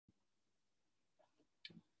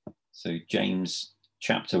So James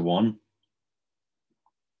chapter 1,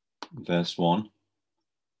 verse 1.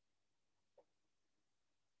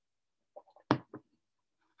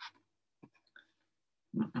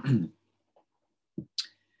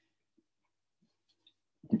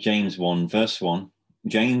 James 1, verse 1.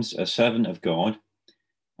 James, a servant of God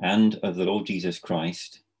and of the Lord Jesus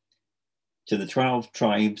Christ, to the 12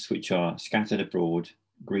 tribes which are scattered abroad,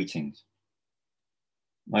 greetings.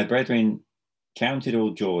 My brethren, count it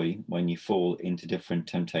all joy when you fall into different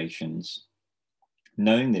temptations,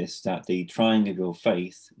 knowing this, that the trying of your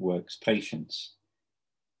faith works patience.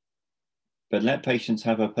 But let patience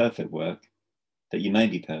have a perfect work, that you may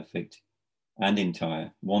be perfect and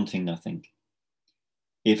entire, wanting nothing.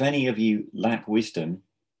 If any of you lack wisdom,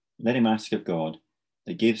 let him ask of God,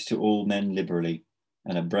 that gives to all men liberally,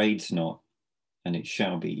 and upbraids not, and it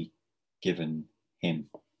shall be given him.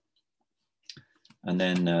 And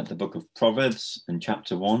then the book of Proverbs in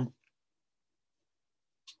chapter 1.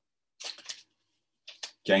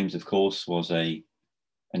 James, of course, was an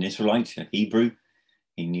Israelite, a Hebrew.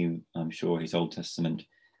 He knew, I'm sure, his Old Testament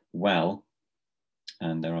well.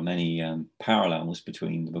 And there are many parallels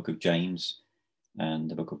between the book of James and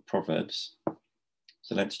the book of Proverbs.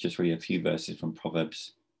 So let's just read a few verses from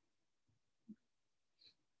Proverbs.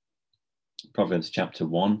 Proverbs chapter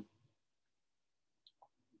 1.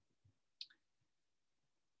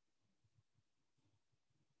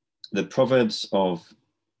 The Proverbs of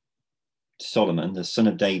Solomon, the son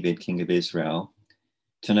of David, king of Israel,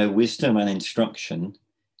 to know wisdom and instruction,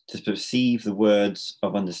 to perceive the words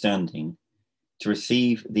of understanding, to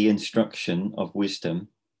receive the instruction of wisdom,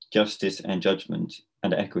 justice and judgment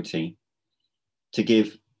and equity, to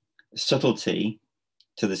give subtlety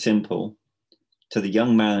to the simple, to the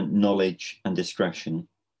young man knowledge and discretion.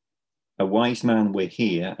 A wise man will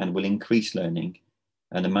hear and will increase learning,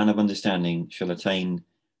 and a man of understanding shall attain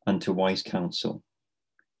unto wise counsel.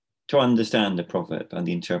 To understand the proverb and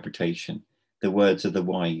the interpretation, the words of the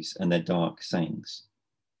wise and their dark sayings.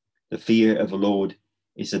 The fear of the Lord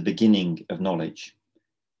is the beginning of knowledge,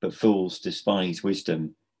 but fools despise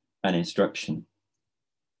wisdom and instruction.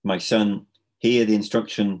 My son, hear the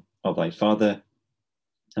instruction of thy father,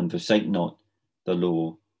 and forsake not the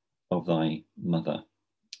law of thy mother.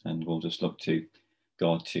 And we'll just look to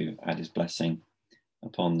God to add his blessing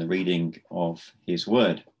upon the reading of his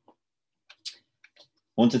word.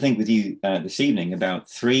 I want to think with you this evening about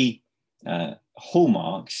three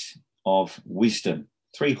hallmarks of wisdom,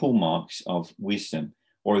 three hallmarks of wisdom,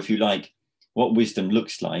 or if you like, what wisdom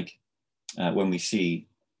looks like when we see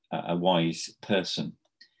a wise person.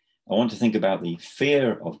 I want to think about the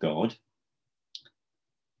fear of God.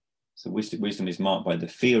 So wisdom is marked by the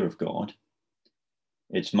fear of God.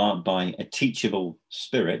 It's marked by a teachable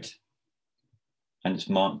spirit, and it's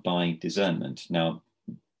marked by discernment. Now,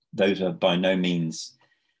 those are by no means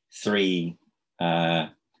three, those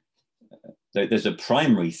are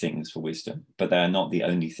primary things for wisdom, but they are not the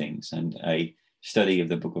only things. And a study of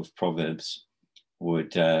the book of Proverbs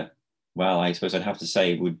would, I suppose I'd have to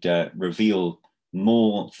say, would reveal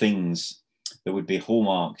more things that would be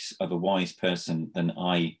hallmarks of a wise person than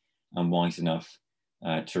I am wise enough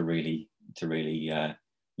to really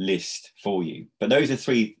list for you. But those are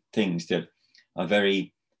three things that are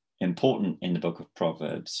very important in the book of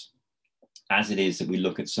Proverbs, as it is that we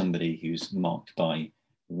look at somebody who's marked by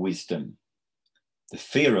wisdom. The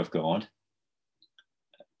fear of God,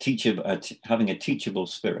 having a teachable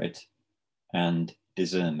spirit, and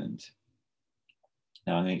discernment.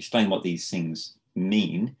 Now, I'm going to explain what these things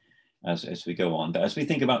mean as we go on. But as we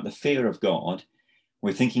think about the fear of God,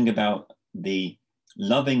 we're thinking about the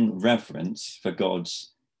loving reverence for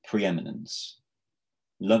God's preeminence.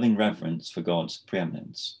 Loving reverence for God's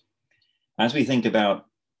preeminence. As we think about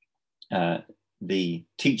the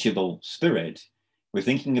teachable spirit, we're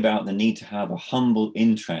thinking about the need to have a humble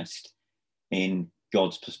interest in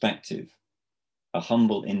God's perspective. A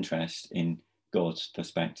humble interest in God's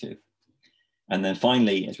perspective. And then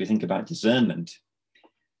finally, as we think about discernment,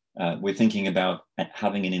 we're thinking about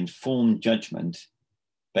having an informed judgment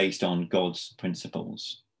based on God's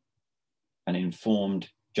principles. An informed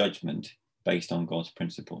judgment based on God's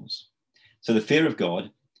principles. So the fear of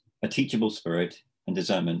God, a teachable spirit, and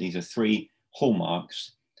discernment, these are three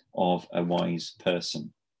hallmarks of a wise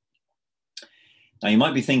person. Now you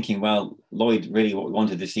might be thinking, well, Lloyd, really what we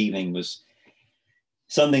wanted this evening was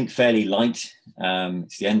something fairly light.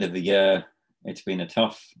 It's the end of the year. It's been a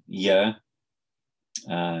tough year,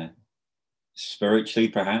 spiritually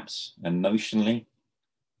perhaps, emotionally,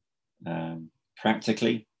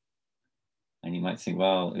 practically. And you might think,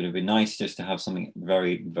 well, it would be nice just to have something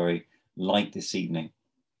very, very light this evening.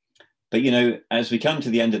 But, as we come to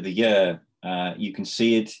the end of the year, you can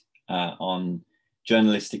see it on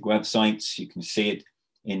journalistic websites. You can see it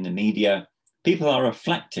in the media. People are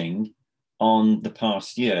reflecting on the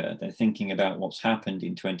past year. They're thinking about what's happened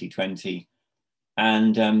in 2020.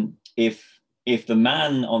 And if the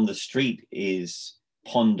man on the street is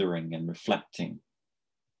pondering and reflecting,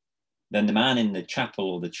 then the man in the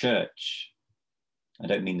chapel or the church, I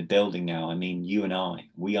don't mean the building now, I mean you and I,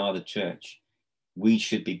 we are the church. We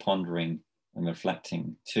should be pondering and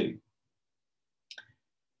reflecting too.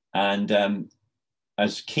 And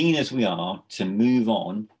as keen as we are to move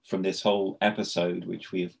on from this whole episode,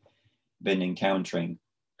 which we've been encountering,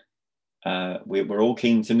 we're all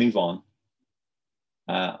keen to move on.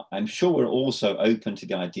 I'm sure we're also open to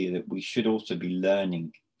the idea that we should also be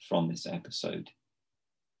learning from this episode.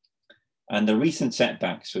 And the recent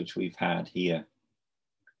setbacks which we've had here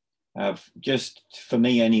have just, for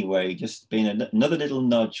me anyway, just been another little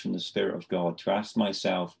nudge from the Spirit of God to ask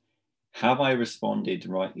myself, have I responded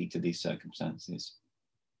rightly to these circumstances?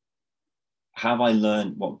 Have I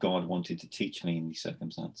learned what God wanted to teach me in these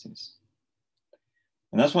circumstances?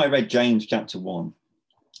 And that's why I read James chapter 1.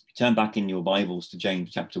 Turn back in your Bibles to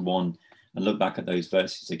James chapter 1 and look back at those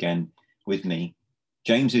verses again with me.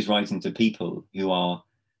 James is writing to people who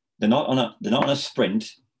they're not on a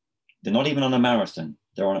sprint, they're not even on a marathon,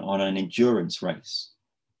 they're on an endurance race.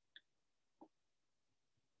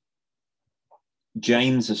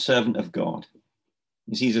 James, a servant of God.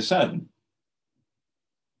 You see, he's a servant.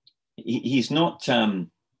 He's not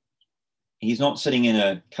sitting in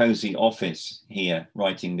a cozy office here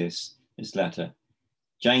writing this letter.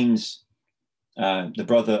 James, the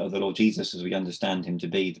brother of the Lord Jesus, as we understand him to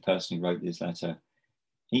be, the person who wrote this letter,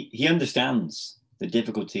 he understands the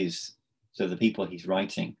difficulties of the people he's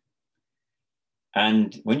writing.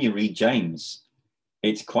 And when you read James,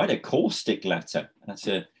 it's quite a caustic letter. That's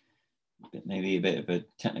maybe a bit of a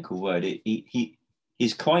technical word.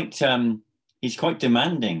 He's quite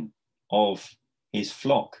demanding of his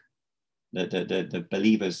flock, the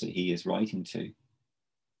believers that he is writing to.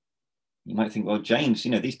 You might think, well, James,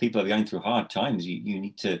 these people are going through hard times. You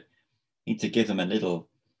need to give them a little,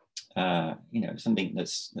 something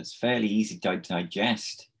that's fairly easy to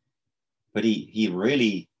digest. But he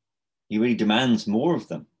really demands more of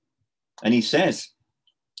them. And he says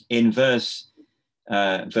in verse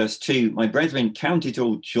 2, my brethren, count it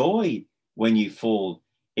all joy when you fall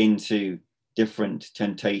into different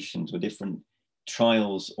temptations or different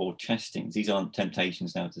trials or testings. These aren't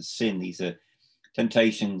temptations now to sin. These are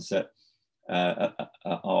temptations that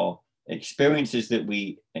are experiences that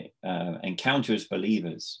we encounter as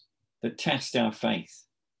believers that test our faith.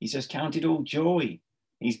 He says, count it all joy.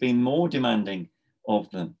 He's been more demanding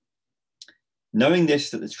of them. Knowing this,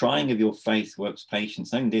 that the trying of your faith works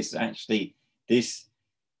patience. Knowing this, actually, this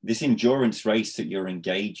endurance race that you're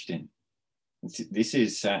engaged in, this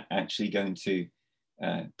is actually going to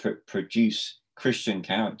produce Christian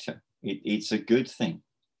character. It's a good thing.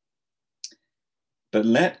 But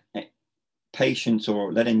let patience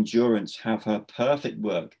or let endurance have her perfect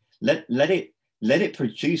work. Let it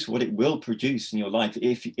produce what it will produce in your life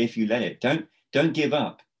if you let it. Don't give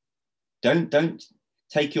up. Don't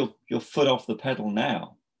take your foot off the pedal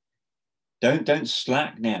now. Don't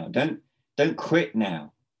slack now. Don't quit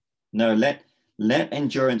now. No, let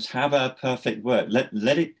endurance have her perfect work.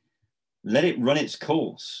 Let it run its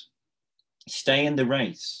course. Stay in the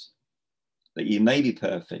race, that you may be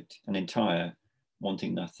perfect and entire,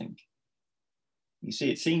 wanting nothing. You see,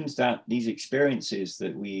 it seems that these experiences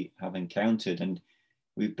that we have encountered, and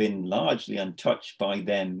we've been largely untouched by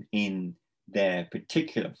them in their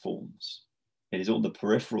particular forms. It is all the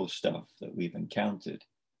peripheral stuff that we've encountered.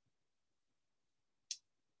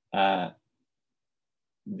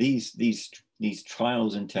 These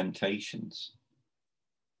trials and temptations,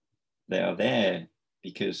 they are there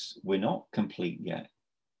because we're not complete yet.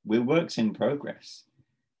 We're works in progress.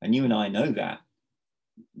 And you and I know that.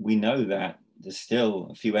 We know that there's still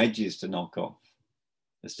a few edges to knock off.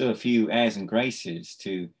 There's still a few airs and graces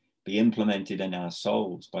to be implemented in our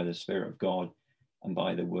souls by the Spirit of God and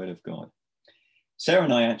by the Word of God. Sarah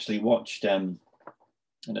and I actually watched, I don't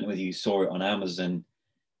know whether you saw it on Amazon.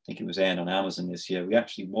 I think it was aired on Amazon this year. We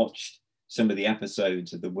actually watched some of the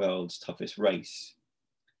episodes of The World's Toughest Race.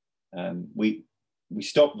 We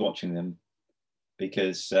stopped watching them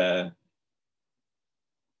because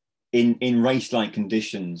in race-like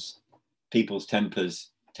conditions, people's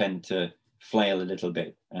tempers tend to flail a little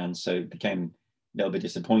bit, and so it became a little bit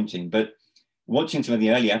disappointing. But watching some of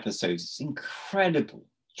the early episodes, it's incredible,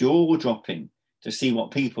 jaw-dropping to see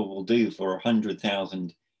what people will do for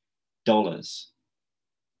 $100,000.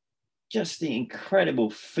 just the incredible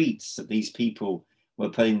feats that these people were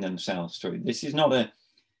putting themselves through. This is not the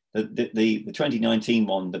 2019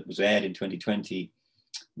 one that was aired in 2020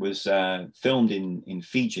 was filmed in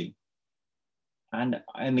Fiji. And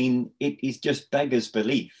I mean, it is just beggars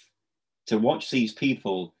belief to watch these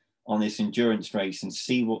people on this endurance race and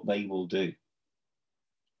see what they will do.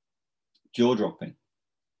 Jaw-dropping.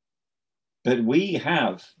 But we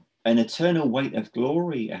have an eternal weight of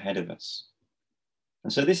glory ahead of us.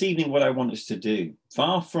 And so this evening, what I want us to do,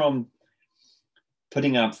 far from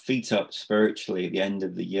putting our feet up spiritually at the end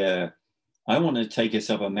of the year, I want to take us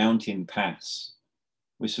up a mountain pass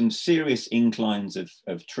with some serious inclines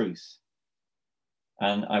of truth.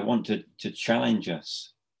 And I want to challenge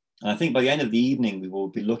us. And I think by the end of the evening, we will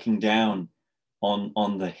be looking down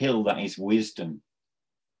on the hill that is wisdom.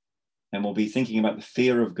 And we'll be thinking about the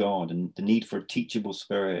fear of God and the need for a teachable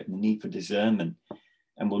spirit and the need for discernment.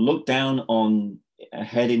 And we'll look down on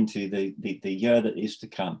ahead into the year that is to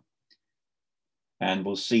come. And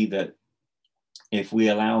we'll see that if we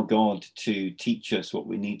allow God to teach us what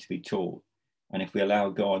we need to be taught, and if we allow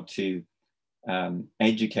God to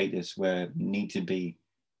educate us where we need to be,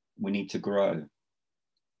 we need to grow.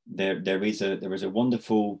 There was a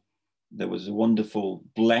wonderful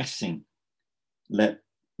blessing. Let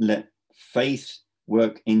faith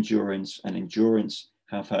work endurance, and endurance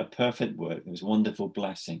have her perfect work. There was a wonderful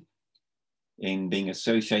blessing in being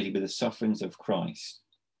associated with the sufferings of Christ,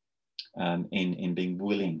 in being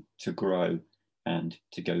willing to grow and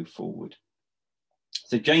to go forward.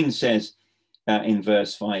 So James says in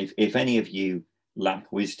verse 5, if any of you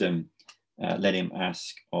lack wisdom, let him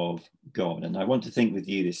ask of God. And I want to think with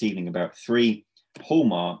you this evening about 3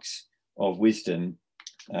 hallmarks of wisdom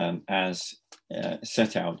as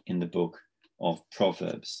set out in the book of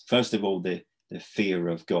Proverbs. First of all, the fear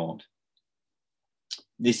of God.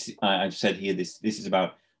 This, I've said here, this is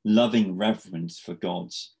about loving reverence for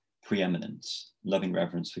God's preeminence. Loving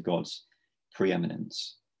reverence for God's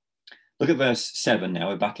preeminence. Look at verse 7 now.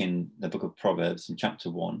 We're back in the book of Proverbs in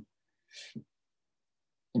chapter 1.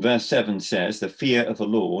 Verse 7 says, the fear of the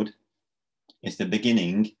Lord is the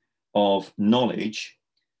beginning of knowledge,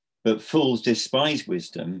 but fools despise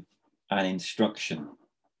wisdom and instruction.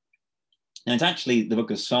 And it's actually the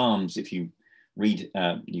book of Psalms, if you read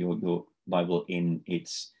your Bible in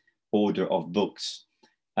its order of books,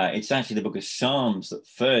 it's actually the book of Psalms that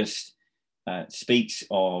first speaks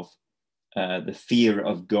of the fear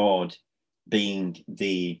of God being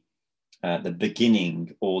the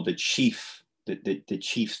beginning or the chief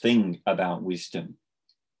thing about wisdom.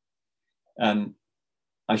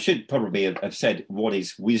 I should probably have said what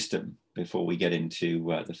is wisdom before we get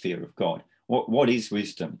into the fear of God. What is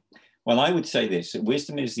wisdom? Well, I would say this, that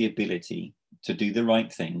wisdom is the ability to do the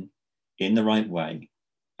right thing in the right way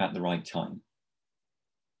at the right time.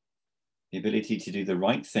 The ability to do the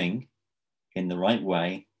right thing in the right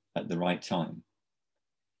way at the right time.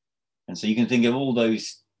 And so you can think of all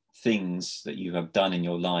those things that you have done in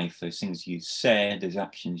your life, those things you've said, those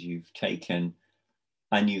actions you've taken,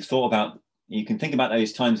 and you've thought about, you can think about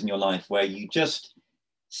those times in your life where you just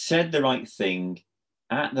said the right thing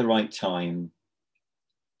at the right time,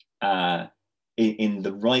 in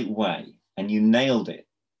the right way, and you nailed it.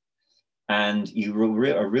 And you were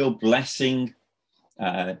a real blessing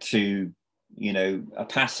to, a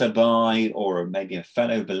passerby or maybe a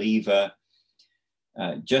fellow believer,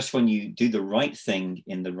 just when you do the right thing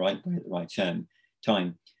in the right way at the right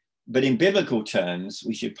time. But in biblical terms,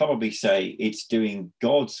 we should probably say it's doing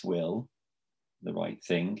God's will, the right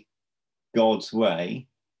thing, God's way,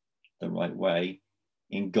 the right way,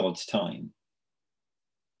 in God's time,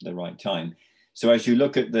 the right time. So as you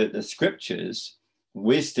look at the scriptures,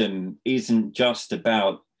 wisdom isn't just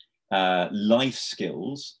about life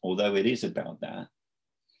skills, although it is about that,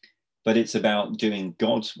 but it's about doing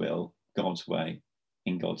God's will, God's way,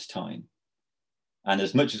 in God's time. And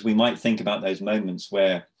as much as we might think about those moments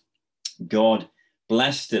where God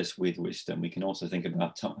blessed us with wisdom, we can also think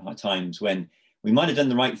about times when we might have done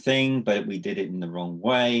the right thing, but we did it in the wrong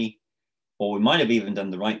way, or we might have even done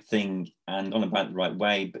the right thing and gone about the right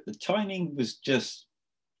way, but the timing was just,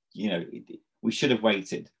 we should have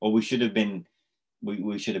waited, or we should have been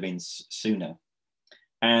sooner.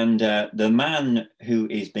 And the man who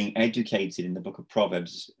is being educated in the book of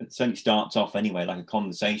Proverbs, it certainly starts off anyway like a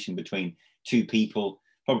conversation between 2 people,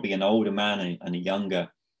 probably an older man and a younger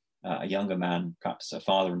man, perhaps a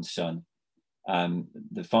father and son.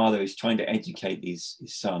 The father is trying to educate his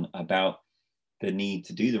son about the need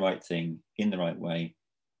to do the right thing in the right way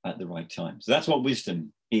at the right time. So that's what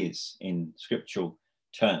wisdom is in scriptural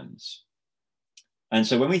terms. And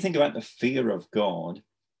so when we think about the fear of God,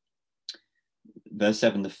 verse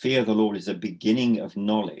 7, the fear of the Lord is the beginning of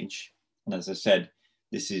knowledge. And as I said,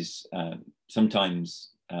 this is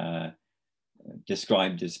sometimes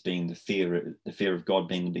described as being the fear of God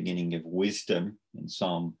being the beginning of wisdom in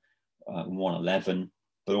Psalm 111.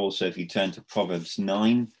 But also if you turn to Proverbs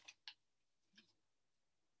 9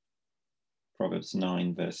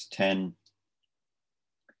 verse 10,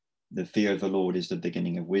 the fear of the Lord is the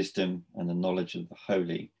beginning of wisdom, and the knowledge of the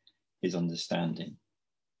holy is understanding.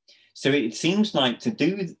 So it seems like to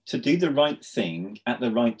do the right thing at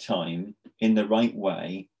the right time in the right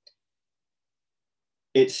way,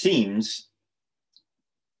 it seems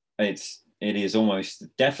it is almost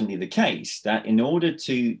definitely the case that in order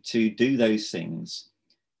to do those things,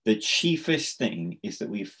 the chiefest thing is that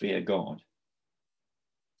we fear God.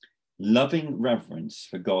 Loving reverence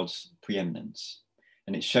for God's preeminence.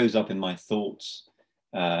 And it shows up in my thoughts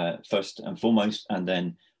first and foremost, and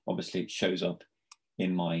then obviously it shows up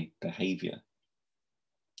in my behavior.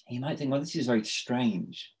 You might think, well, this is very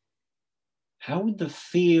strange. How would the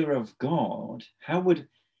fear of God, how would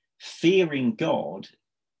fearing God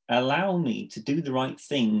allow me to do the right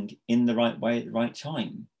thing in the right way at the right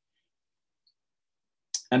time?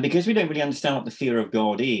 And because we don't really understand what the fear of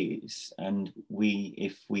God is, and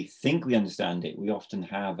if we think we understand it, we often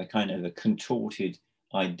have a kind of a contorted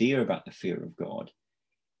idea about the fear of God.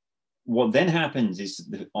 What then happens is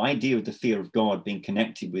the idea of the fear of God being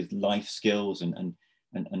connected with life skills and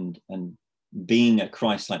being a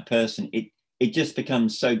Christ-like person, it just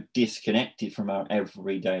becomes so disconnected from our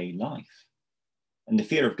everyday life. And the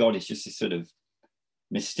fear of God is just this sort of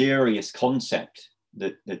mysterious concept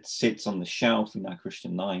that sits on the shelf in our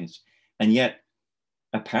Christian lives. And yet,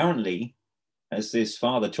 apparently, as this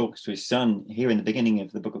father talks to his son here in the beginning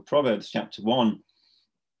of the book of Proverbs, chapter 1,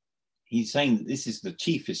 he's saying that this is the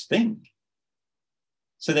chiefest thing.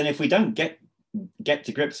 So then if we don't get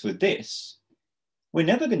to grips with this, we're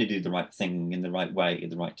never going to do the right thing in the right way at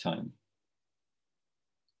the right time.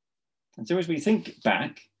 And so as we think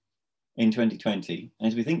back in 2020, and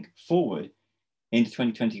as we think forward into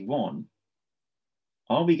 2021,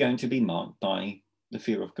 are we going to be marked by the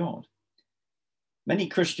fear of God? Many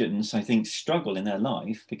Christians, I think, struggle in their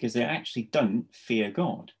life because they actually don't fear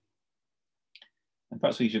God. And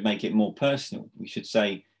perhaps we should make it more personal. We should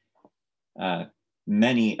say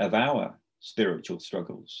many of our spiritual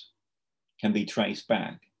struggles can be traced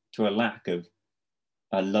back to a lack of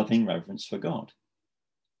a loving reverence for God.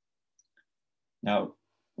 Now,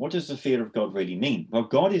 what does the fear of God really mean? Well,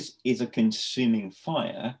 God is a consuming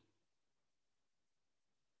fire.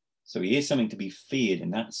 So he is something to be feared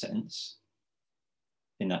in that sense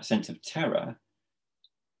of terror.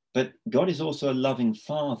 But God is also a loving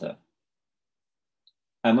father.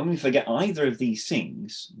 And when we forget either of these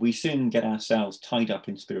things, we soon get ourselves tied up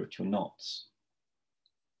in spiritual knots.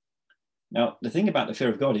 Now, the thing about the fear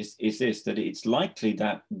of God is this, that it's likely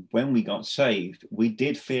that when we got saved, we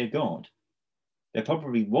did fear God. There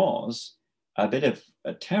probably was a bit of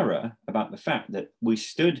a terror about the fact that we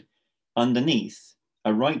stood underneath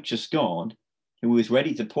a righteous God who was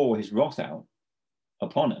ready to pour his wrath out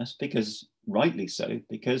upon us, because rightly so,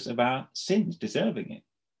 because of our sins, deserving it.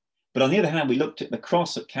 But on the other hand, we looked at the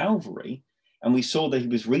cross at Calvary and we saw that he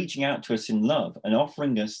was reaching out to us in love and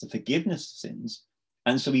offering us the forgiveness of sins.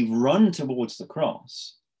 And so we run towards the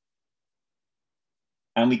cross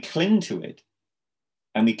and we cling to it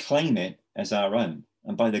and we claim it as our own.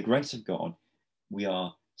 And by the grace of God, we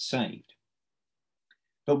are saved.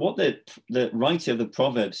 But what the writer of the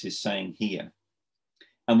Proverbs is saying here,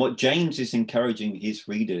 and what James is encouraging his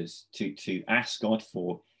readers to ask God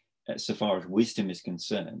for, so far as wisdom is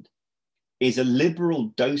concerned, is a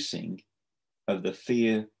liberal dosing of the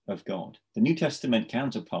fear of God. The New Testament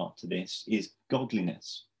counterpart to this is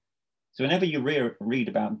godliness. So whenever you read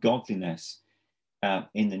about godliness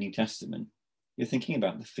in the New Testament, you're thinking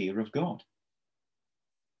about the fear of God.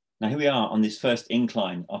 Now here we are on this first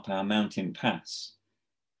incline up our mountain pass,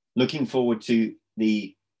 looking forward to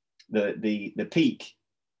the peak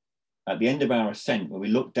at the end of our ascent, where we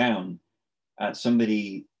look down at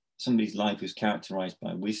somebody's life who's characterized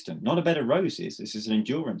by wisdom. Not a bed of roses. This is an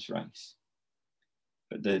endurance race.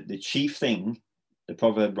 But the chief thing, the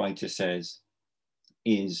proverb writer says,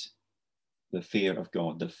 is the fear of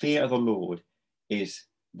God. The fear of the Lord is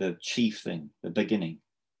the chief thing, the beginning.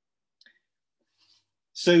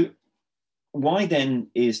 So why then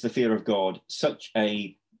is the fear of God such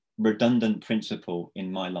a redundant principle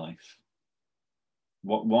in my life?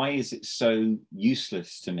 Why is it so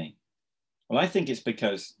useless to me? Well, I think it's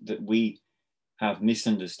because that we have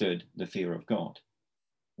misunderstood the fear of God.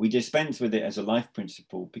 We dispense with it as a life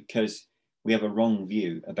principle because we have a wrong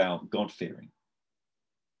view about God-fearing.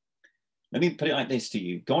 Let me put it like this to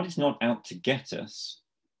you. God is not out to get us,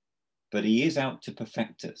 but he is out to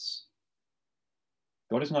perfect us.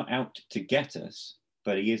 God is not out to get us,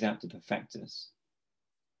 but he is out to perfect us.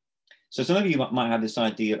 So some of you might have this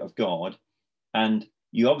idea of God, and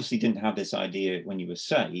you obviously didn't have this idea when you were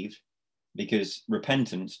saved, because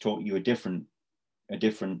repentance taught you a different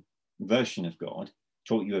version of God,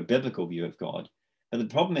 taught you a biblical view of God. But the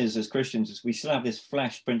problem is, as Christians, is we still have this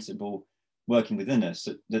flesh principle working within us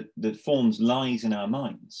that forms lies in our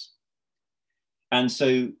minds. And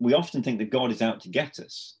so we often think that God is out to get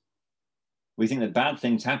us. We think that bad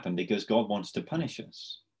things happen because God wants to punish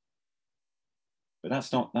us. But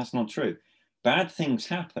that's not true. Bad things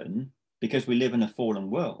happen because we live in a fallen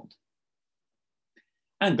world.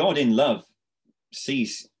 And God in love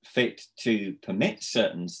sees fit to permit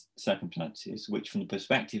certain circumstances, which from the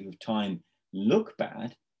perspective of time look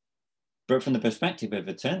bad, but from the perspective of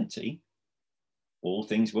eternity, all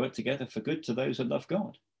things work together for good to those who love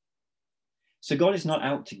God. So God is not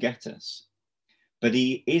out to get us, but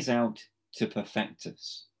he is out to perfect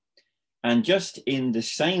us. And just in the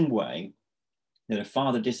same way that a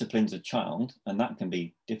father disciplines a child, and that can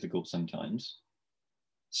be difficult sometimes,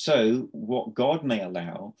 so what God may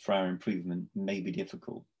allow for our improvement may be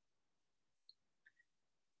difficult.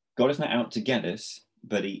 God is not out to get us,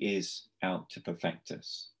 but he is out to perfect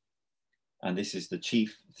us. And this is the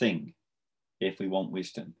chief thing if we want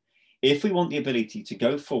wisdom. If we want the ability to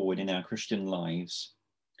go forward in our Christian lives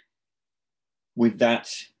with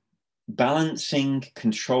that balancing,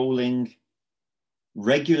 controlling,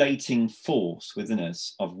 regulating force within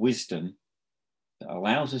us of wisdom that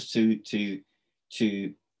allows us to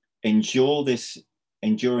endure this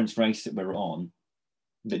endurance race that we're on,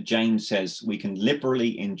 that James says we can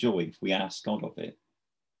liberally enjoy if we ask God of it,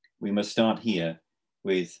 we must start here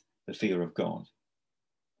with the fear of God.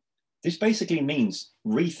 This basically means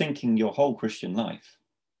rethinking your whole Christian life.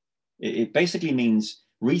 It basically means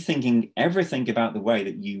rethinking everything about the way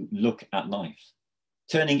that you look at life,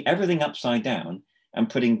 turning everything upside down and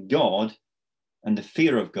putting God and the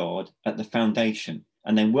fear of God at the foundation,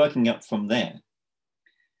 and then working up from there.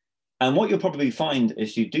 And what you'll probably find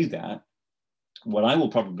as you do that, what I will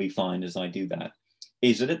probably find as I do that,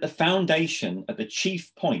 is that at the foundation, at the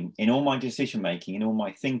chief point in all my decision making, in all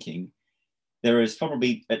my thinking, there is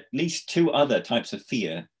probably at least two other types of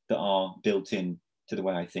fear that are built in to the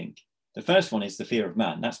way I think. The first one is the fear of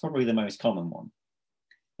man. That's probably the most common one.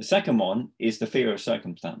 The second one is the fear of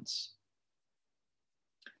circumstance.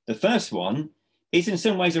 The first one is in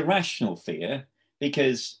some ways a rational fear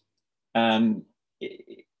because we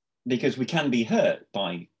can be hurt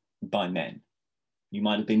by men. You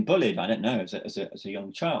might have been bullied, I don't know, as a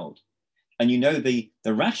young child. And you know the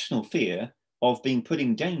rational fear of being put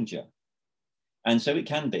in danger. And so it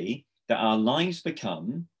can be that our lives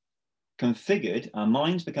become configured, our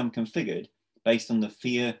minds become configured based on the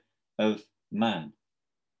fear of man.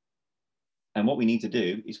 And what we need to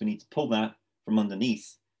do is we need to pull that from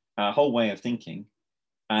underneath our whole way of thinking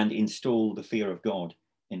and install the fear of God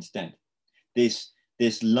instead. This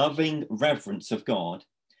loving reverence of God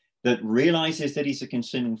that realizes that he's a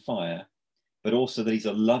consuming fire, but also that he's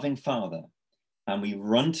a loving father. And we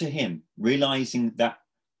run to him, realizing that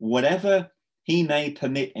whatever he may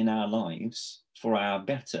permit in our lives for our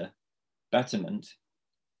betterment,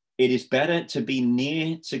 it is better to be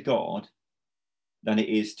near to God than it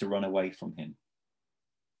is to run away from him.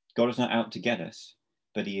 God is not out to get us,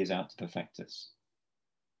 but he is out to perfect us.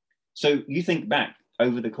 So you think back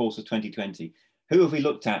over the course of 2020, who have we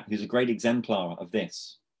looked at who's a great exemplar of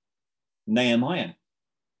this? Nehemiah,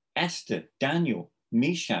 Esther, Daniel,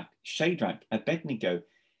 Meshach, Shadrach, Abednego.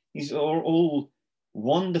 These are all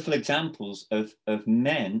wonderful examples of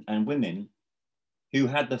men and women who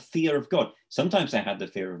had the fear of God. Sometimes they had the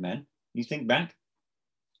fear of men. You think back,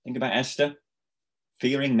 think about Esther,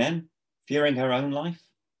 fearing men, fearing her own life.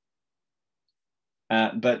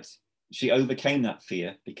 But she overcame that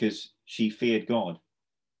fear because she feared God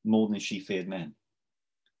more than she feared men.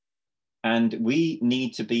 And we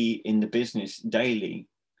need to be in the business daily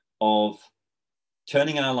of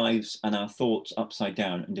turning our lives and our thoughts upside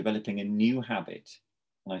down and developing a new habit.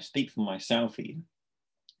 And I speak for myself here,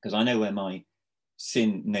 because I know where my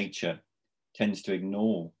sin nature tends to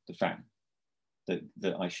ignore the fact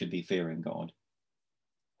that I should be fearing God.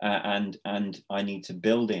 And I need to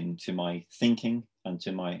build into my thinking and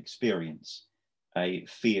to my experience a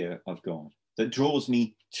fear of God that draws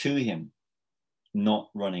me to him,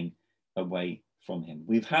 not running away from him.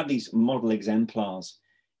 We've had these model exemplars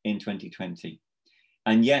in 2020.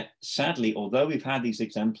 And yet, sadly, although we've had these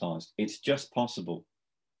exemplars, it's just possible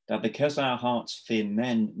that because our hearts fear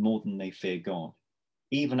men more than they fear God,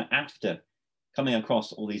 even after coming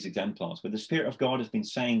across all these exemplars, where the Spirit of God has been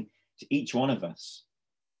saying to each one of us,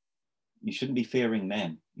 you shouldn't be fearing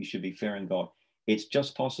men, you should be fearing God. It's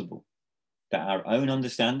just possible that our own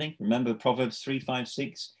understanding, remember Proverbs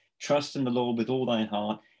 3:5-6, trust in the Lord with all thine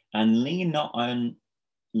heart and lean not on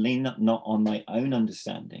thy own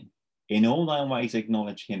understanding. In all thy ways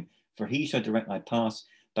acknowledge him, for he shall direct thy paths.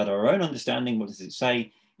 But our own understanding, what does it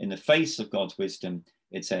say? In the face of God's wisdom,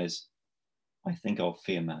 it says, I think I'll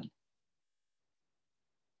fear man.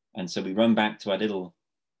 And so we run back to our little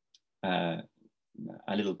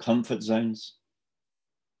comfort zones.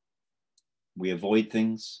 We avoid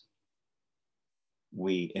things.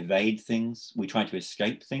 We evade things. We try to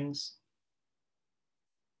escape things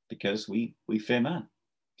because we fear man.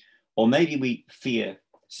 Or maybe we fear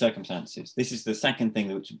circumstances. This is the second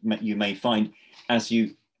thing which you may find as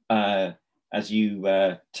you take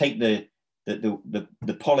the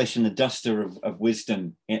polish and the duster of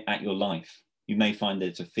wisdom at your life. You may find that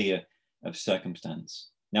it's a fear of circumstance.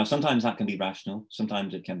 Now, sometimes that can be rational.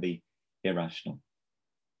 Sometimes it can be irrational.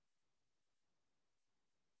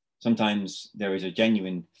 Sometimes there is a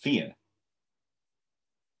genuine fear.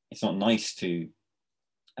 It's not nice to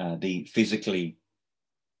be physically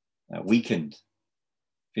weakened,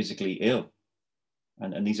 physically ill,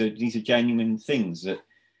 and these are genuine things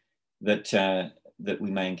that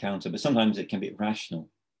we may encounter. But sometimes it can be irrational.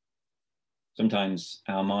 Sometimes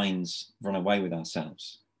our minds run away with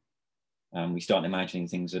ourselves, and we start imagining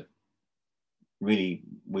things that really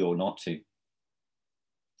we ought not to.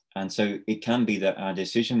 And so it can be that our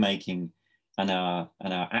decision making and our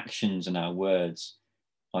actions and our words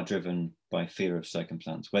are driven by fear of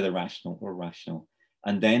circumstance, whether rational or irrational.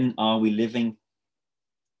 And then are we living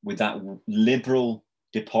with that liberal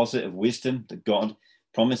deposit of wisdom that God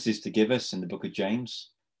promises to give us in the book of James?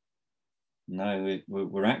 No,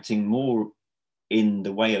 we're acting more in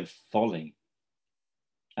the way of folly.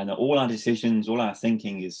 And all our decisions, all our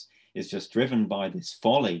thinking is just driven by this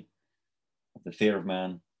folly of the fear of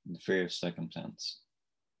man and the fear of circumstance.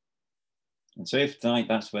 And so if tonight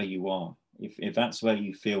that's where you are, if that's where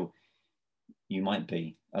you feel you might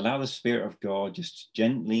be, allow the Spirit of God just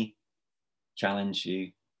gently challenge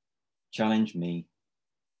you, challenge me,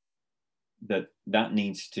 that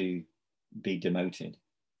needs to be demoted.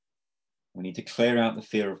 We need to clear out the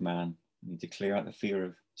fear of man. We need to clear out the fear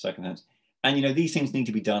of circumstance. And, you know, these things need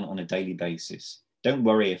to be done on a daily basis. Don't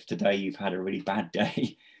worry if today you've had a really bad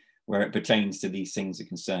day where it pertains to these things are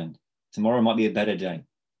concerned. Tomorrow might be a better day.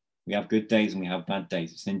 We have good days and we have bad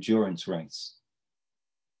days. It's an endurance race.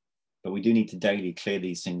 But we do need to daily clear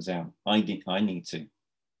these things out. I need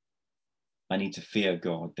to fear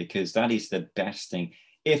God, because that is the best thing.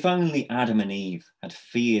 If only Adam and Eve had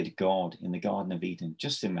feared God in the Garden of Eden,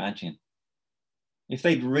 just imagine. If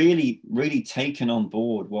they'd really, really taken on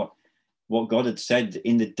board what God had said,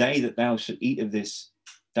 in the day that thou shalt eat of this,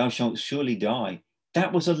 thou shalt surely die.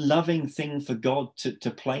 That was a loving thing for God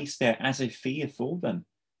to place there as a fear for them.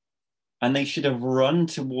 And they should have run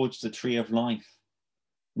towards the tree of life,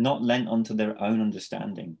 not lent unto their own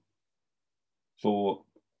understanding. For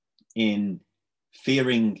in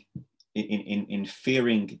fearing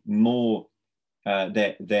more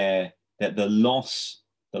the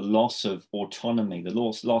loss of autonomy,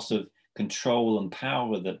 the loss of control and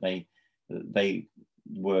power that they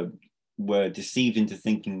were deceived into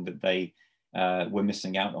thinking that they were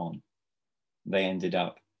missing out on, they ended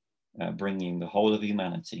up bringing the whole of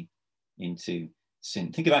humanity into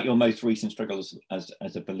sin. Think about your most recent struggles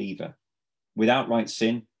as a believer with outright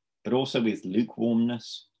sin, but also with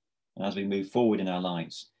lukewarmness. And as we move forward in our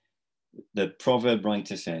lives, the proverb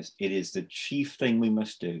writer says it is the chief thing we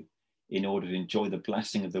must do in order to enjoy the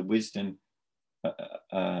blessing of the wisdom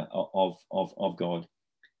of God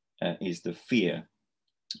is the fear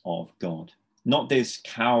of God. Not this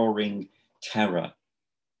cowering terror,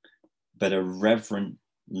 but a reverent,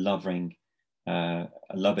 loving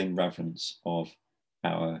reverence of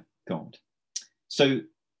our God. So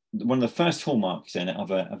one of the first hallmarks then of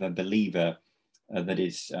a believer that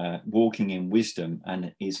is walking in wisdom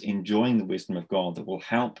and is enjoying the wisdom of God that will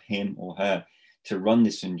help him or her to run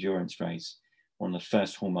this endurance race, one of the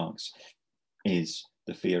first hallmarks is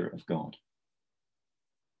the fear of God.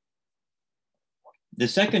 The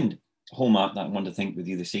second hallmark that I want to think with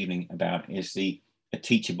you this evening about is a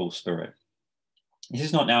teachable spirit. This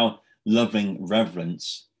is not our loving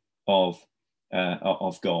reverence of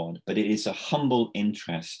God, but it is a humble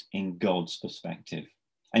interest in God's perspective.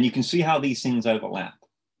 And you can see how these things overlap.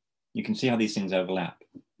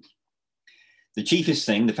 The chiefest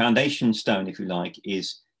thing, the foundation stone, if you like,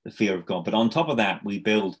 is the fear of God. But on top of that, we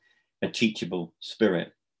build a teachable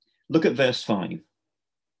spirit. Look at verse 5.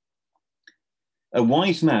 A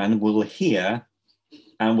wise man will hear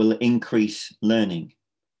and will increase learning,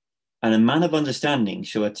 and a man of understanding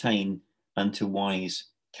shall attain unto wise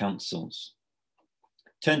counsels.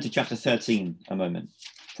 Turn to chapter 13 a moment.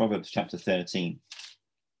 Proverbs chapter 13.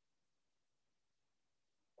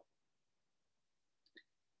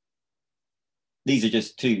 These are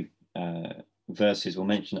just two verses. We'll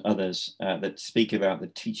mention others that speak about the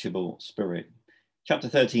teachable spirit. Chapter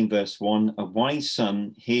 13, verse 1, a wise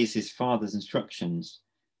son hears his father's instructions,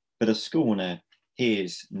 but a scorner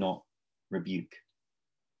hears not rebuke.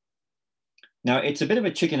 Now, it's a bit of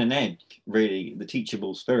a chicken and egg, really, the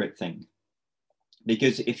teachable spirit thing.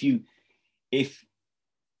 Because if you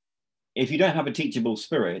don't have a teachable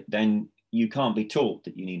spirit, then you can't be taught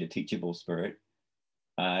that you need a teachable spirit.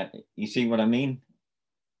 You see what I mean?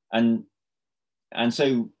 And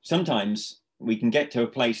so sometimes we can get to a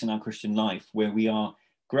place in our Christian life where we are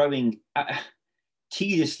growing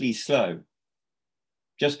tediously slow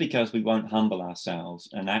just because we won't humble ourselves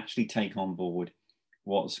and actually take on board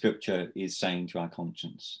what Scripture is saying to our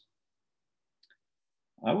conscience.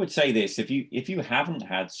 I would say this, if you haven't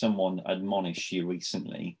had someone admonish you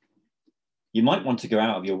recently, you might want to go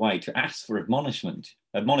out of your way to ask for admonishment.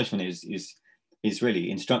 Admonishment is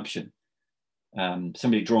really instruction.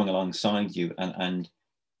 Somebody drawing alongside you and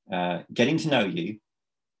getting to know you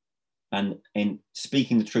and in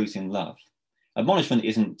speaking the truth in love. Admonishment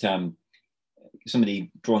isn't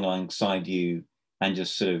somebody drawing alongside you and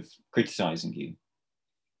just sort of criticizing you.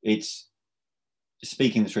 It's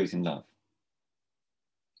speaking the truth in love.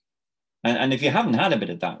 And if you haven't had a bit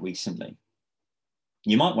of that recently,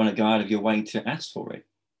 you might want to go out of your way to ask for it.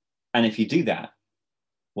 And if you do that,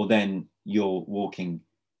 well, then you're walking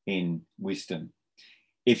in wisdom.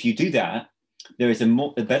 If you do that, there is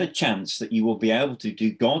a better chance that you will be able to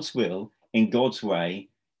do God's will in God's way,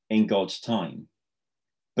 in God's time.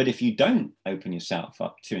 But if you don't open yourself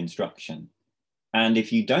up to instruction, and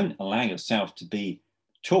if you don't allow yourself to be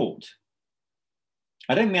taught,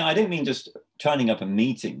 I don't mean just turning up at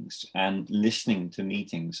meetings and listening to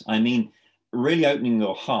meetings. I mean really opening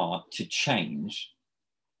your heart to change,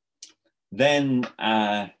 then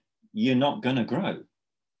you're not going to grow.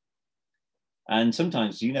 And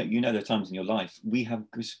sometimes, you know, there are times in your life we have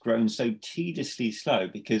just grown so tediously slow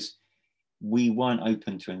because we weren't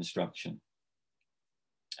open to instruction.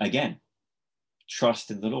 Again, trust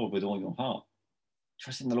in the Lord with all your heart.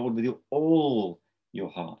 Trust in the Lord with all your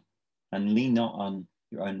heart and lean not on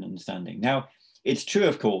your own understanding. Now, it's true,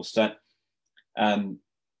 of course, that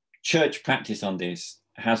church practice on this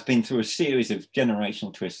has been through a series of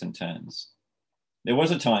generational twists and turns. There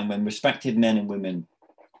was a time when respected men and women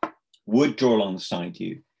would draw alongside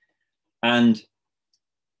you and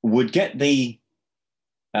would get the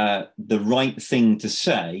right thing to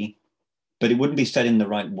say, but it wouldn't be said in the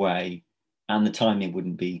right way, and the timing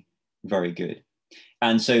wouldn't be very good.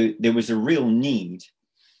 And so there was a real need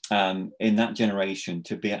in that generation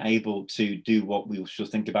to be able to do what we shall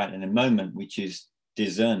think about in a moment, which is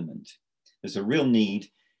discernment. There's a real need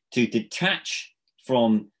to detach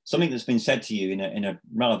from something that's been said to you in a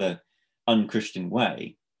rather unchristian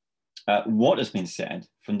way, what has been said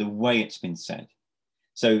from the way it's been said.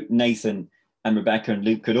 So Nathan and Rebecca and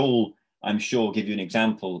Luke could all, I'm sure, give you an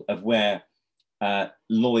example of where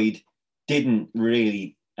Lloyd didn't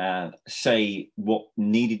really say what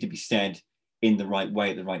needed to be said in the right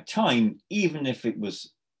way at the right time, even if it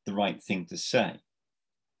was the right thing to say.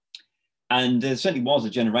 And there certainly was a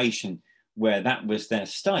generation where that was their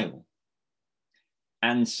style.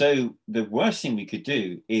 And so the worst thing we could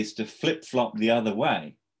do is to flip-flop the other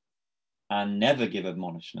way and never give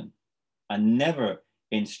admonishment and never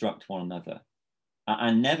instruct one another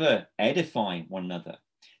and never edify one another.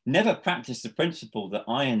 Never practice the principle that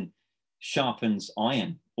iron sharpens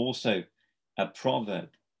iron, also a proverb.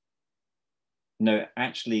 No,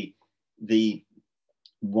 actually, the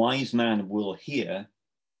wise man will hear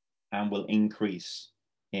and will increase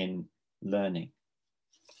in learning.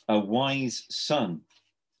 A wise son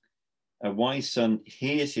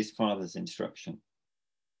hears his father's instruction,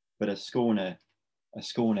 but a scorner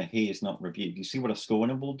hears not rebuke. You see what a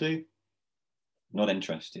scorner will do? Not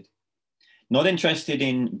interested. Not interested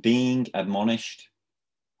in being admonished.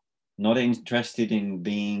 Not interested in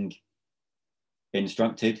being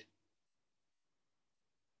instructed.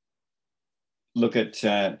 Look at,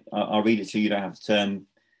 I'll read it to you, you don't have to turn,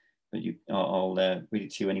 but I'll read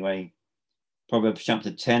it to you anyway. Proverbs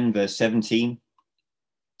chapter 10, verse 17.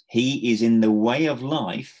 He is in the way of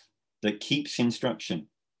life that keeps instruction,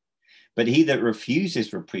 but he that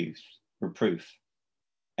refuses reproof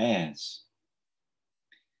errs.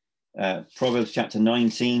 Proverbs chapter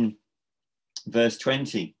 19, verse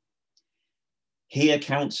 20. Hear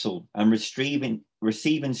counsel and receive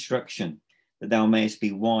instruction, that thou mayest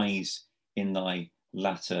be wise in thy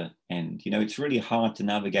latter end. You know, it's really hard to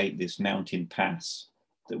navigate this mountain pass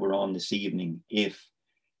that we're on this evening if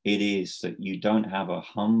it is that you don't have a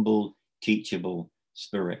humble, teachable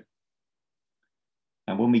spirit.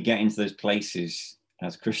 And when we get into those places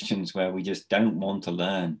as Christians where we just don't want to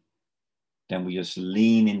learn, then we just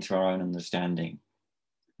lean into our own understanding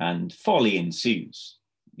and folly ensues.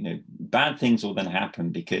 You know, bad things will then happen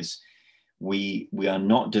because we are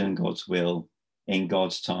not doing God's will in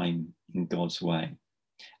God's time, in God's way.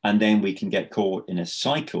 And then we can get caught in a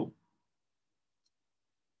cycle.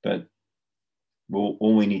 But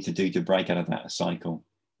all we need to do to break out of that cycle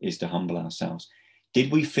is to humble ourselves. Did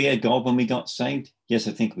we fear God when we got saved? Yes,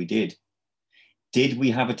 I think we did. Did we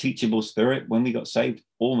have a teachable spirit when we got saved?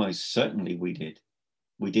 Almost certainly we did.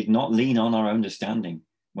 We did not lean on our understanding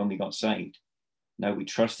when we got saved. No, we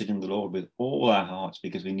trusted in the Lord with all our hearts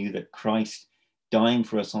because we knew that Christ dying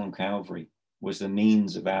for us on Calvary was the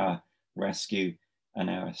means of our rescue and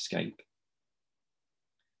our escape.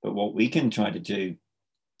 But what we can try to do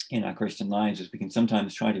in our Christian lives is we can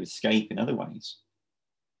sometimes try to escape in other ways.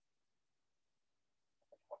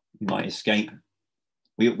 We might escape.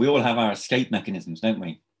 We all have our escape mechanisms, don't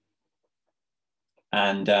we?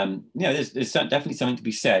 And you know, there's definitely something to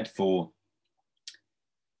be said for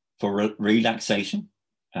relaxation,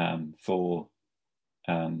 for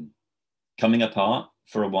coming apart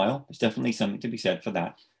for a while. There's definitely something to be said for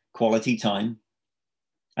that. Quality time.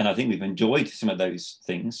 And I think we've enjoyed some of those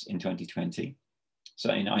things in 2020.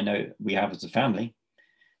 So I know we have as a family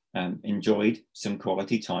enjoyed some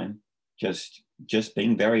quality time, just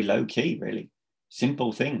being very low key, really.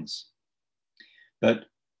 Simple things. But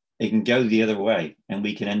it can go the other way and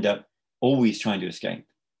we can end up always trying to escape.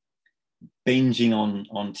 Binging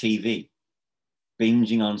on TV,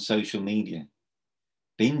 binging on social media,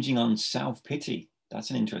 binging on self-pity. That's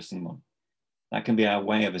an interesting one. That can be our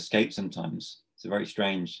way of escape sometimes. It's a very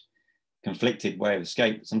strange, conflicted way of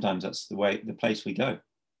escape. Sometimes that's the place we go.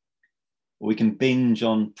 Or we can binge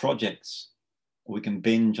on projects, or we can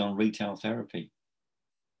binge on retail therapy.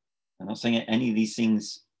 I'm not saying any of these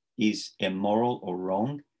things is immoral or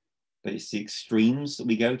wrong, but it's the extremes that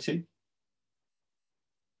we go to.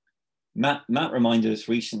 Matt reminded us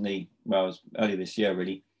recently, well, it was earlier this year,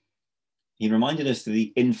 really. He reminded us of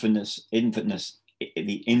the infiniteness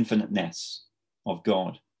of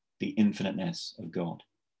God, the infiniteness of God.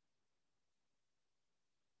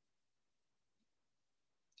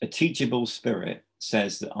 A teachable spirit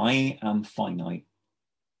says that I am finite,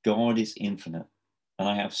 God is infinite, and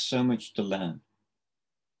I have so much to learn.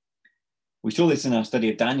 We saw this in our study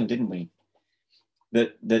of Daniel, didn't we?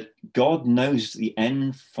 That God knows the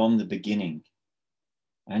end from the beginning.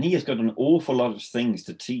 And he has got an awful lot of things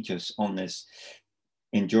to teach us on this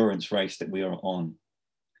endurance race that we are on.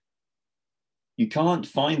 You can't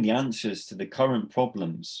find the answers to the current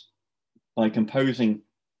problems by composing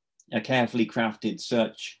a carefully crafted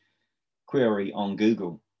search query on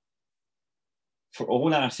Google. For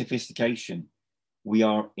all our sophistication, we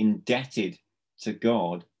are indebted to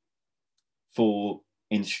God for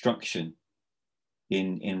instruction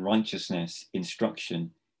in righteousness,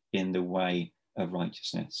 instruction in the way of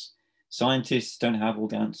righteousness. Scientists don't have all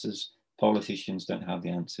the answers, politicians don't have the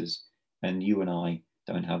answers, and you and I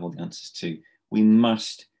don't have all the answers too. We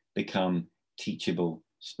must become teachable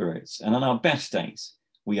spirits. And on our best days,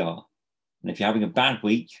 we are. And if you're having a bad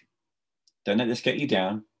week, don't let this get you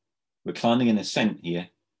down. We're climbing an ascent here.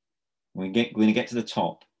 We're going to get to the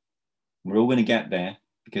top. We're all going to get there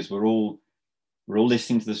because we're all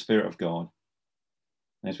listening to the Spirit of God.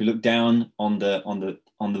 And as we look down on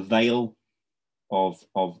the veil of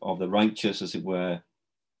the righteous, as it were,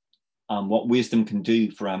 what wisdom can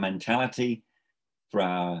do for our mentality, for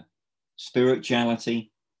our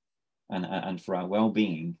spirituality, and for our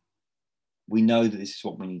well-being, we know that this is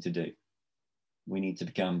what we need to do. We need to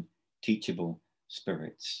become teachable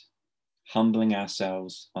spirits, humbling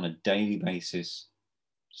ourselves on a daily basis,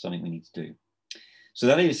 something we need to do. So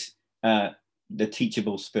that is the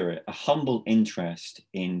teachable spirit, a humble interest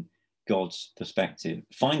in God's perspective.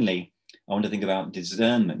 Finally, I want to think about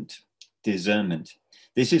discernment. Discernment.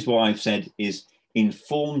 This is what I've said is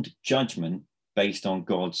informed judgment based on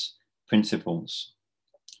God's principles.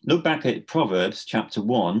 Look back at Proverbs chapter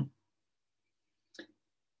 1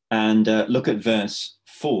 and look at verse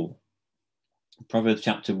 4. Proverbs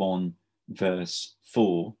chapter 1, verse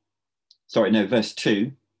 4. Verse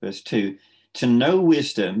 2. Verse 2. To know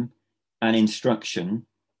wisdom and instruction,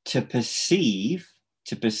 to perceive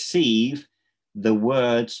the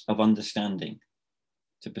words of understanding.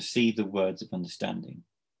 To perceive the words of understanding.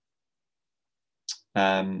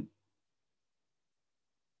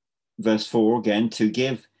 Verse 4 again, to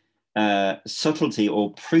give subtlety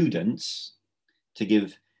or prudence, to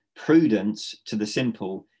give prudence to the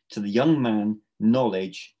simple, to the young man,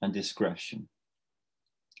 knowledge and discretion.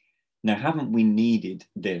 Now, haven't we needed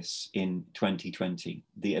this in 2020?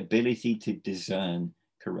 The ability to discern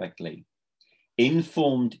correctly,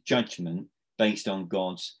 informed judgment based on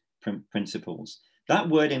God's principles. That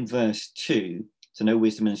word in verse 2, to know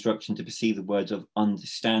wisdom and instruction, to perceive the words of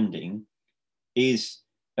understanding, is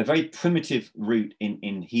a very primitive root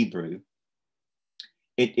in Hebrew.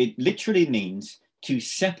 It literally means to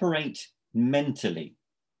separate mentally,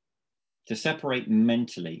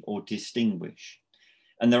 or distinguish.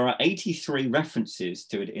 And there are 83 references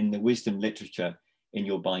to it in the wisdom literature in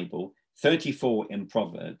your Bible, 34 in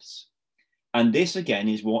Proverbs. And this again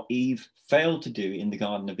is what Eve failed to do in the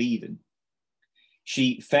Garden of Eden.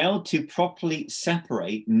 She failed to properly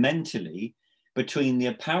separate mentally between the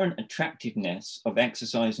apparent attractiveness of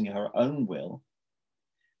exercising her own will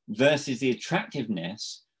versus the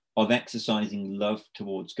attractiveness of exercising love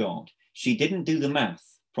towards God. She didn't do the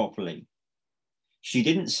math properly. She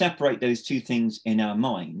didn't separate those two things in her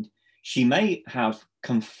mind. She may have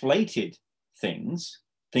conflated things,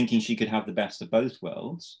 thinking she could have the best of both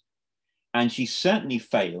worlds. And she certainly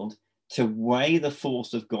failed to weigh the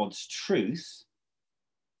force of God's truth,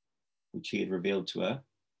 which he had revealed to her,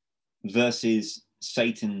 versus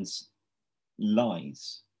Satan's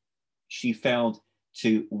lies. She failed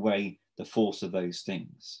to weigh the force of those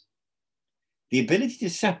things. The ability to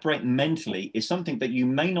separate mentally is something that you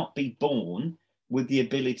may not be born with the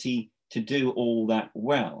ability to do all that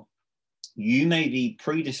well. You may be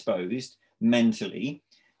predisposed mentally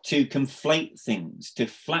to conflate things, to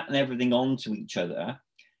flatten everything onto each other,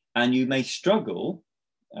 and you may struggle.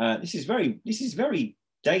 This is very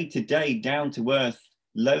day-to-day, down-to-earth,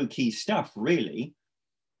 low-key stuff, really.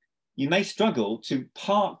 You may struggle to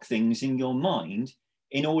park things in your mind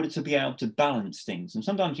in order to be able to balance things. And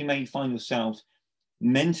sometimes you may find yourself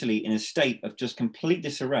mentally in a state of just complete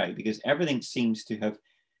disarray because everything seems to have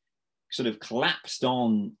sort of collapsed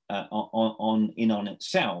on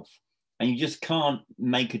itself, and you just can't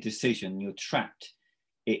make a decision. You're trapped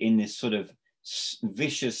in this sort of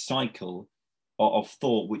vicious cycle of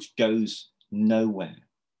thought which goes nowhere.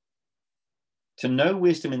 To know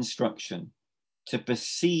wisdom instruction, to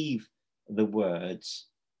perceive the words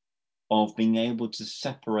of being able to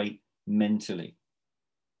separate mentally.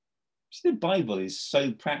 See, the Bible is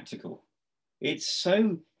so practical. It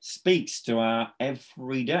so speaks to our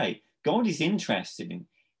everyday. God is interested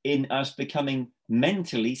in us becoming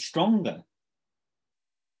mentally stronger,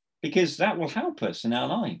 because that will help us in our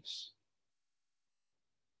lives.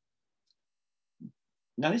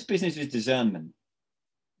 Now, this business is discernment,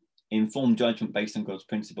 informed judgment based on God's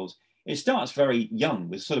principles. It starts very young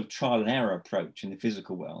with sort of trial and error approach in the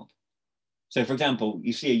physical world. So, for example,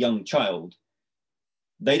 you see a young child,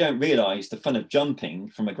 they don't realize the fun of jumping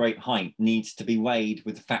from a great height needs to be weighed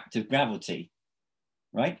with the fact of gravity,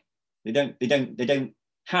 right? They don't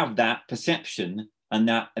have that perception and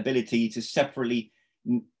that ability to separately,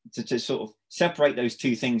 to sort of separate those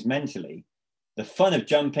two things mentally, the fun of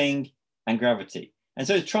jumping and gravity. And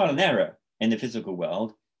so it's trial and error in the physical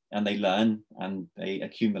world, and they learn and they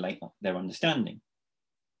accumulate their understanding.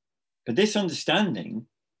 But this understanding,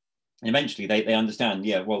 eventually they understand,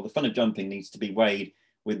 yeah, well, the fun of jumping needs to be weighed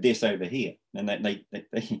with this over here. And they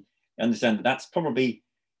understand that that's probably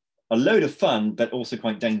a load of fun, but also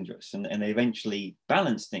quite dangerous. And they eventually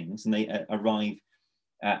balance things, and they arrive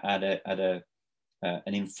at an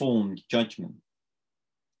informed judgment.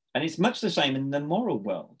 And it's much the same in the moral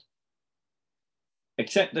world,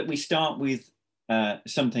 except that we start with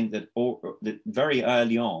something that very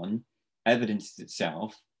early on evidences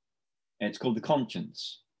itself. And it's called the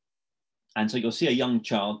conscience. And so you'll see a young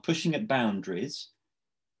child pushing at boundaries,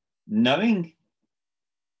 knowing,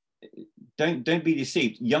 don't be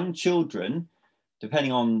deceived. Young children,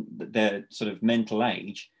 depending on their sort of mental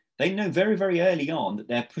age, they know very, very early on that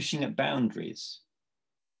they're pushing at boundaries.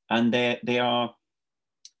 And they're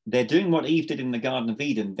doing what Eve did in the Garden of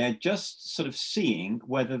Eden. They're just sort of seeing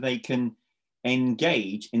whether they can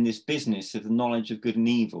engage in this business of the knowledge of good and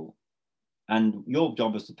evil. And your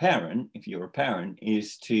job as a parent, if you're a parent,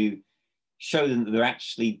 is to show them that they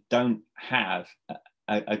actually don't have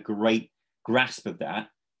a great grasp of that,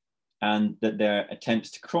 and that their attempts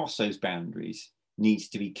to cross those boundaries needs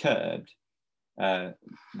to be curbed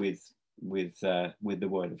with the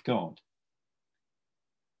Word of God.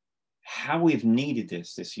 How we've needed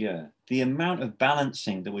this year, the amount of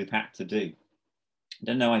balancing that we've had to do. I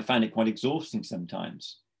don't know, I find it quite exhausting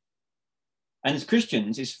sometimes. And as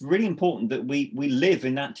Christians, it's really important that we live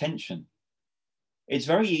in that tension. It's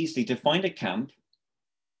very easy to find a camp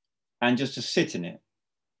and just to sit in it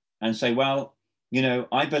and say, well, you know,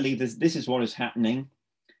 I believe this is what is happening.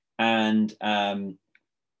 And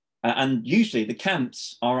usually the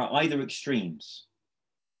camps are at either extremes.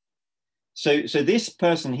 So this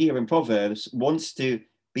person here in Proverbs wants to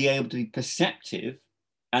be able to be perceptive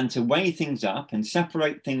and to weigh things up and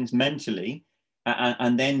separate things mentally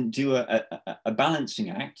and then do a balancing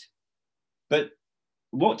act. But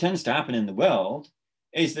what tends to happen in the world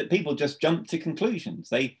is that people just jump to conclusions.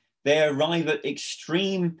 They arrive at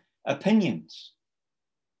extreme opinions.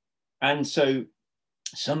 And so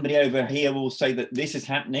somebody over here will say that this is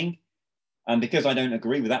happening. And because I don't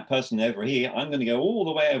agree with that person over here, I'm going to go all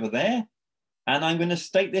the way over there and I'm going to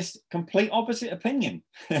state this complete opposite opinion.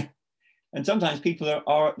 And sometimes people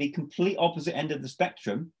are at the complete opposite end of the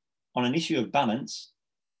spectrum on an issue of balance,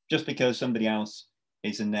 just because somebody else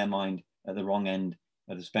is in their mind at the wrong end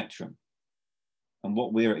of the spectrum. And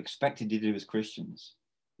what we're expected to do as Christians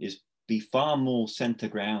is be far more center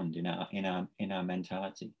ground in our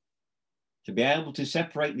mentality, to be able to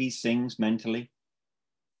separate these things mentally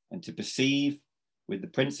and to perceive with the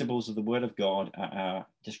principles of the Word of God at our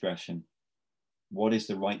discretion what is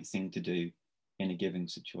the right thing to do in a given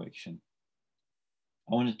situation.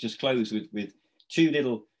 I want to just close with two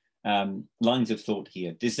little lines of thought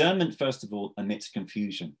here. Discernment, first of all, amidst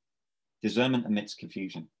confusion. Discernment amidst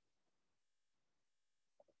confusion.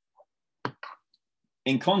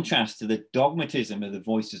 In contrast to the dogmatism of the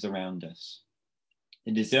voices around us,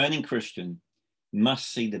 the discerning Christian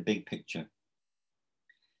must see the big picture.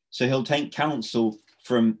 So he'll take counsel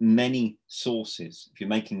from many sources. If you're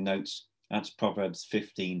making notes, that's Proverbs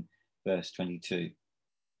 15, verse 22.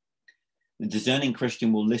 The discerning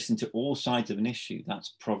Christian will listen to all sides of an issue.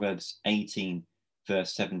 That's Proverbs 18,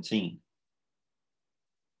 verse 17.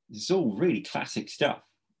 This is all really classic stuff.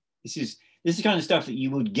 This is the kind of stuff that you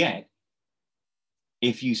would get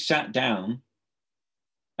if you sat down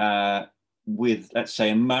with, let's say,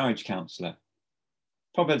 a marriage counselor.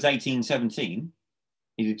 Proverbs 18, 17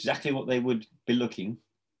 is exactly what they would be looking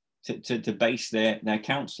to base their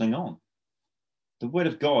counseling on. The Word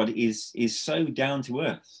of God is so down to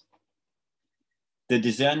earth. The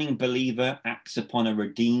discerning believer acts upon a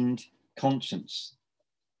redeemed conscience.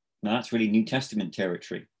 Now that's really New Testament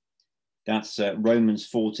territory. That's Romans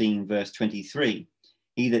 14, verse 23.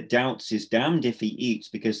 He that doubts is damned if he eats,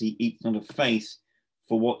 because he eats not of faith,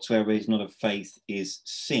 for whatsoever is not of faith is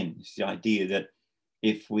sin. It's the idea that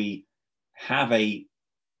if we have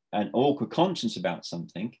an awkward conscience about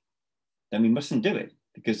something, then we mustn't do it,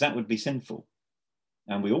 because that would be sinful.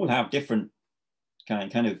 And we all have different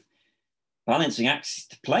kind of balancing acts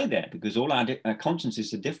to play there, because all our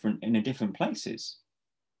consciences are different in different places.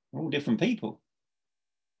 We're all different people.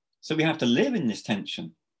 So we have to live in this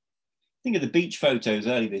tension. Think of the beach photos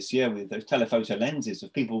early this year with those telephoto lenses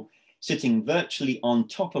of people sitting virtually on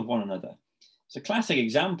top of one another. It's a classic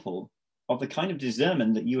example of the kind of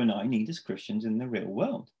discernment that you and I need as Christians in the real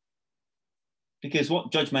world. Because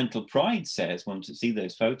what judgmental pride says once you see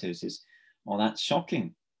those photos is, oh, that's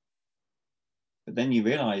shocking. But then you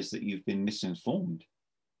realize that you've been misinformed.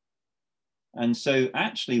 And so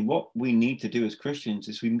actually what we need to do as Christians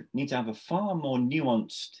is we need to have a far more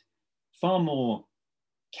nuanced, far more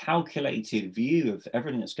calculated view of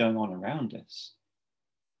everything that's going on around us.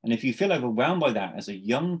 And if you feel overwhelmed by that as a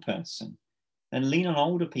young person, then lean on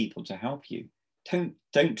older people to help you.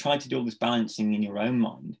 Don't try to do all this balancing in your own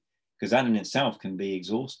mind, because that in itself can be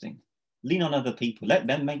exhausting. Lean on other people. Let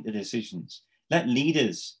them make the decisions. Let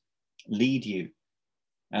leaders lead you.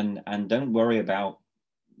 And don't worry about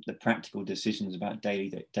the practical decisions about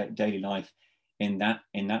daily life in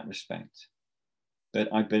that respect. But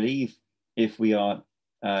I believe if we are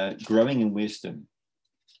growing in wisdom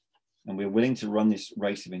and we're willing to run this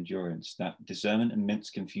race of endurance, that discernment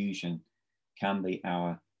amidst confusion can be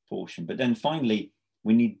our portion. But then finally,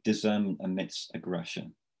 we need discernment amidst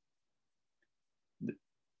aggression.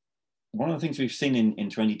 One of the things we've seen in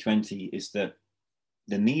 2020 is that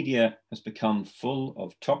the media has become full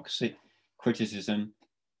of toxic criticism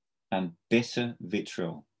and bitter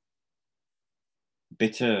vitriol,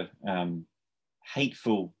 bitter,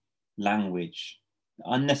 hateful language,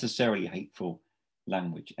 unnecessarily hateful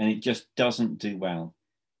language. And it just doesn't do well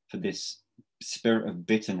for this spirit of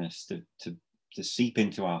bitterness to seep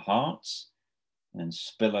into our hearts and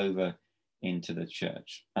spill over into the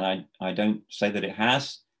church. And I don't say that it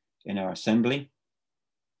has in our assembly,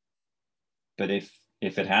 but if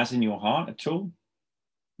it has in your heart at all,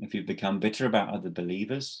 if you've become bitter about other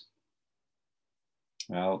believers,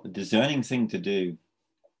 well, the discerning thing to do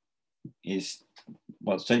is,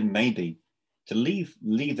 well, so maybe to leave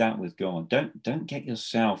that with God. Don't get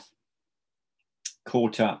yourself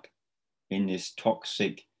caught up in this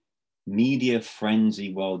toxic media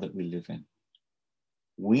frenzy world that we live in.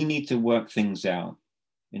 We need to work things out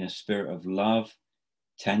in a spirit of love,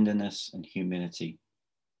 tenderness, and humility.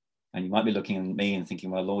 And you might be looking at me and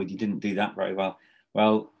thinking, well, Lloyd, you didn't do that very well.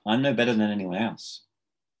 Well, I'm no better than anyone else,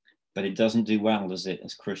 but it doesn't do well, does it,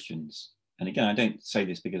 as Christians? And again, I don't say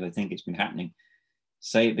this because I think it's been happening.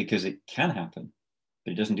 Say it because it can happen,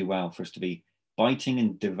 but it doesn't do well for us to be biting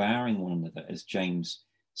and devouring one another, as James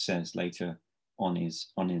says later on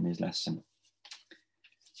in his lesson.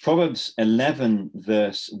 Proverbs 11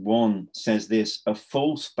 verse 1 says this: a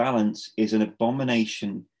false balance is an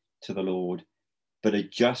abomination to the Lord, but a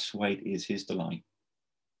just weight is his delight.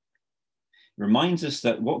 It reminds us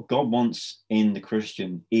that what God wants in the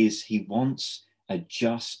Christian is he wants a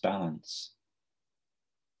just balance.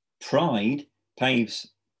 Pride paves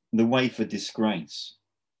the way for disgrace.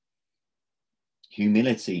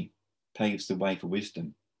 Humility paves the way for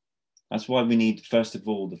wisdom. That's why we need, first of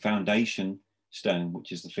all, the foundation stone,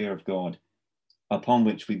 which is the fear of God, upon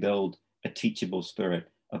which we build a teachable spirit,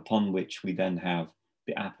 upon which we then have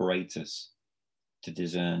the apparatus to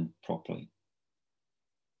discern properly.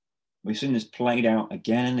 We've seen this played out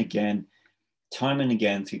again and again, time and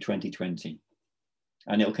again through 2020,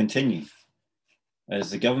 and it'll continue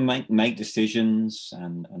as the government make decisions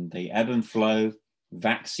and they ebb and flow,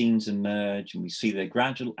 vaccines emerge, and we see the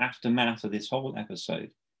gradual aftermath of this whole episode.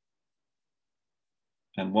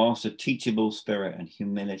 And whilst a teachable spirit and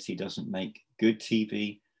humility doesn't make good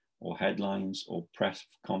TV or headlines or press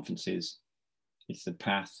conferences, it's the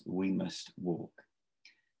path we must walk.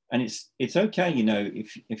 And it's okay, you know,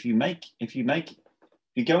 if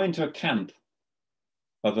you go into a camp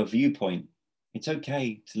of a viewpoint, it's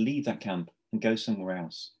okay to leave that camp and go somewhere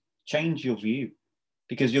else. Change your view,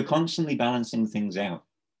 because you're constantly balancing things out.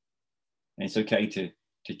 And it's okay to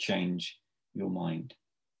change your mind.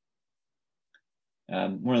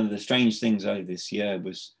 One of the strange things over this year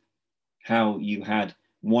was how you had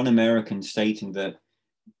one American stating that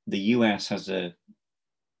the US has a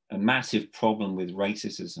massive problem with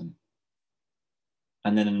racism.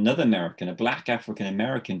 And then another American, a Black African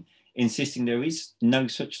American, insisting there is no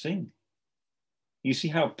such thing. You see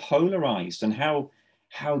how polarized and how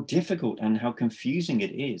difficult and how confusing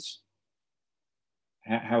it is.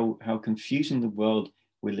 How confusing the world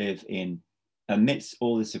we live in. Amidst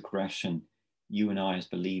all this aggression, you and I as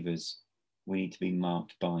believers, we need to be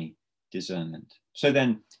marked by discernment. So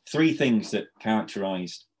then, three things that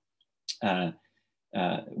characterize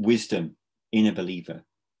wisdom in a believer: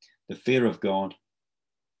 the fear of God,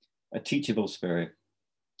 a teachable spirit,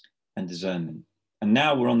 and discernment. And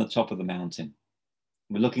now we're on the top of the mountain.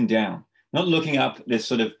 We're looking down, not looking up this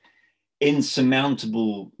sort of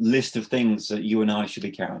insurmountable list of things that you and I should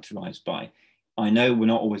be characterized by. I know we're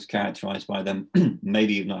not always characterized by them.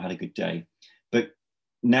 Maybe you've not had a good day. But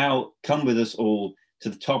now come with us all to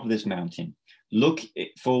the top of this mountain. Look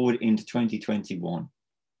forward into 2021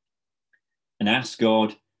 and ask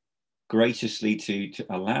God graciously to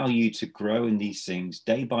allow you to grow in these things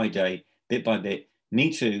day by day, bit by bit.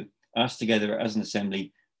 Me too, us together as an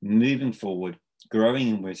assembly, moving forward, growing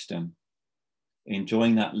in wisdom,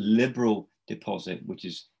 enjoying that liberal deposit which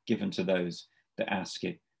is given to those that ask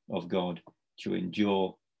it of God, to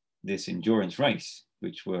endure this endurance race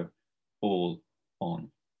which we're all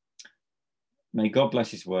on. May God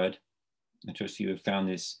bless his word. I trust you have found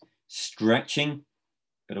this stretching,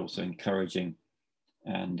 but also encouraging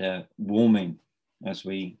and warming as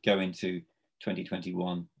we go into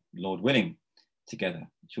 2021, Lord willing, together.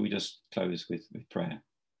 Shall we just close with prayer?